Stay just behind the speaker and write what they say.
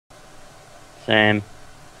Same.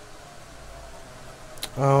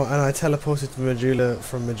 Oh, and I teleported to Majula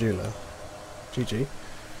from Majula. GG.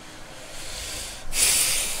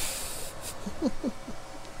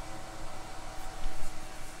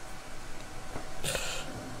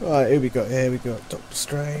 Right, who we got here? We got Doctor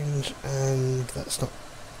Strange, and that's not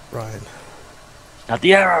Ryan. Not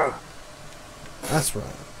the arrow. That's Ryan.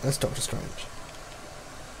 That's Doctor Strange.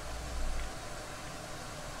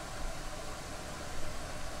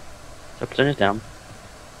 So percentage down.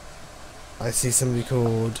 I see somebody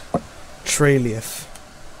called Trelief.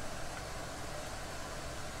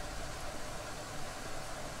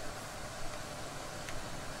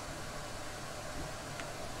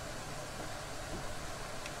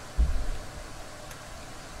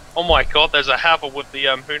 Oh my god, there's a Haver with the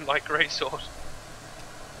Moonlight Greysword.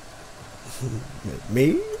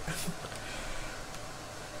 Me?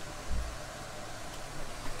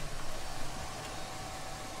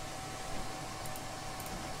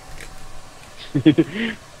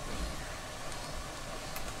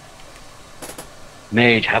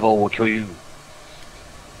 Mage, have all kill you.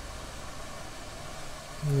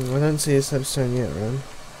 I don't see a soapstone yet, Ryan.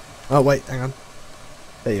 Oh wait, hang on.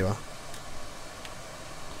 There you are.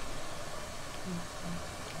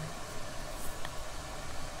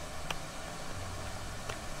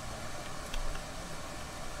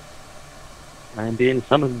 I am being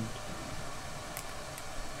summoned.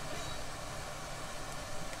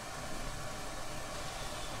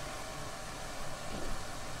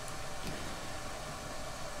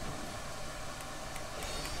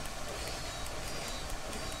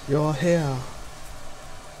 You're here.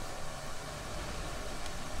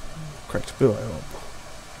 Correct, blue eye orb.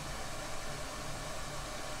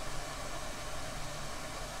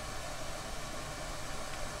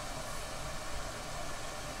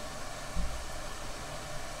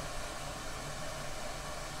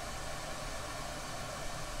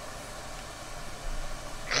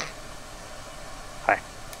 Hi.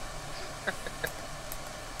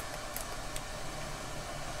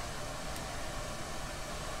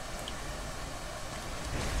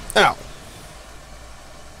 Ow!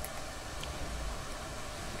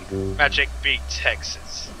 Magic beat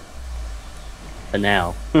Texas. For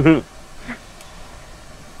now.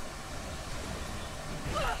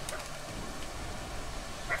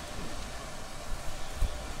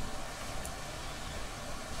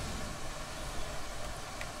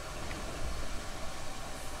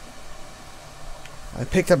 I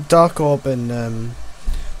picked up Dark Orb and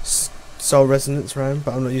Soul Resonance round,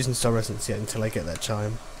 but I'm not using Soul Resonance yet until I get that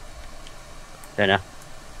chime. Don't know.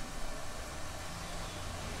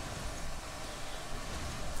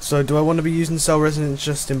 So do I want to be using Soul Resonance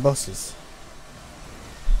just in bosses?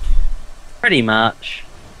 Pretty much.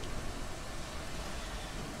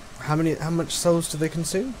 How much souls do they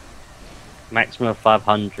consume? Maximum of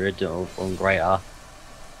 500 or greater.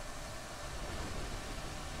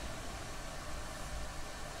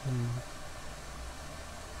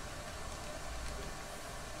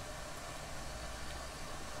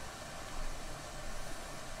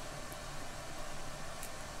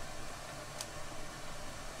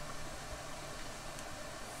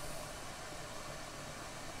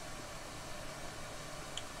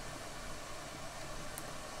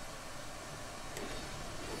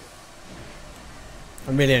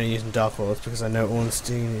 I'm really only using Dark Orbs because I know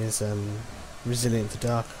Ornstein is resilient to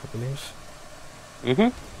dark, I believe. Mm-hmm.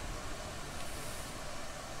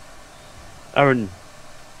 Aaron,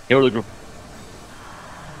 heal the group.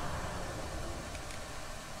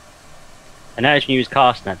 I noticed when you was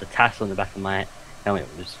casting that, the tassel on the back of my helmet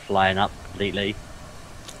was flying up completely.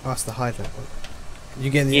 Oh, that's the Heide one. You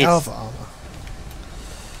get the Yes. Alpha armor.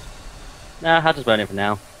 Nah, I'll just burn it for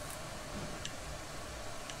now.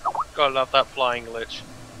 Gotta love that flying glitch.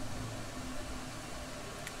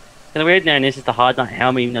 And the weird thing is the Hard Knight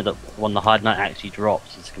helmet, even though the one the Hard Knight actually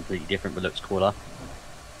drops is completely different but looks cooler.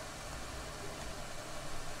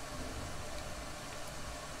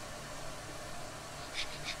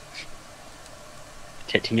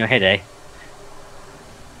 Protecting your head, eh?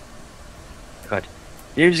 God.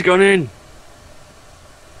 He's gone in!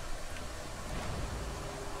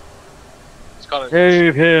 It's got a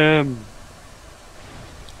Save him!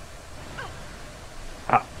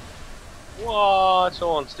 Ah, What,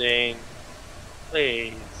 Ornstein?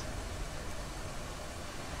 Please.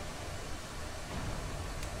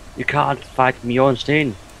 you can't fight me,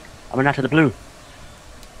 Ornstein. I'm an out of the blue.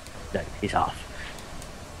 No, he's off.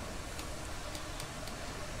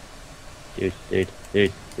 Dude.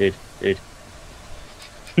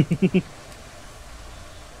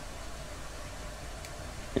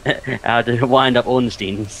 How to wind up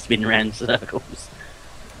Ornstein and spin around in circles.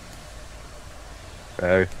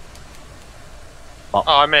 bro. Oh,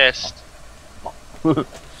 I missed. This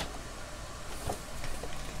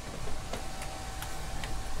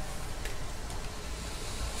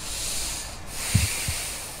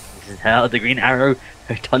is how the green arrow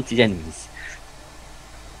taunts his enemies.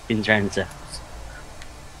 Spins round in circles.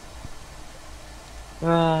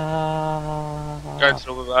 Going to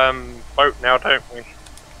the boat now, don't we?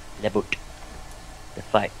 The boat. The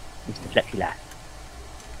fight. Mr. Flexi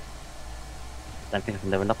Don't think I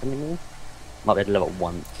can level up anymore. Might be able to level up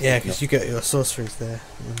once. Yeah, because you get your sorceries there,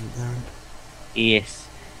 Aaron. Yes.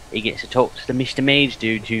 He gets to talk to the Mr. Mage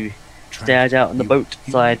dude who stares out on the boat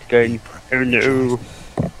side going, oh no.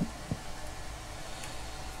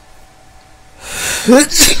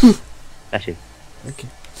 That's you. Okay.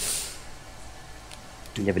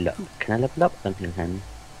 Level up. Can I level up? I don't think I can.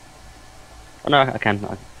 Oh no, I can.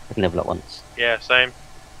 I can level up once. Yeah, same.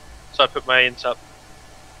 So I put my int up.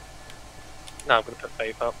 No, I'm going to put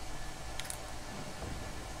faith up.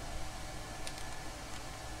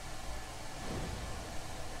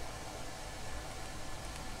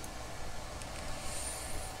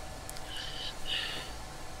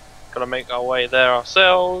 Gotta make our way there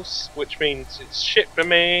ourselves, which means it's shit for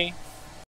me.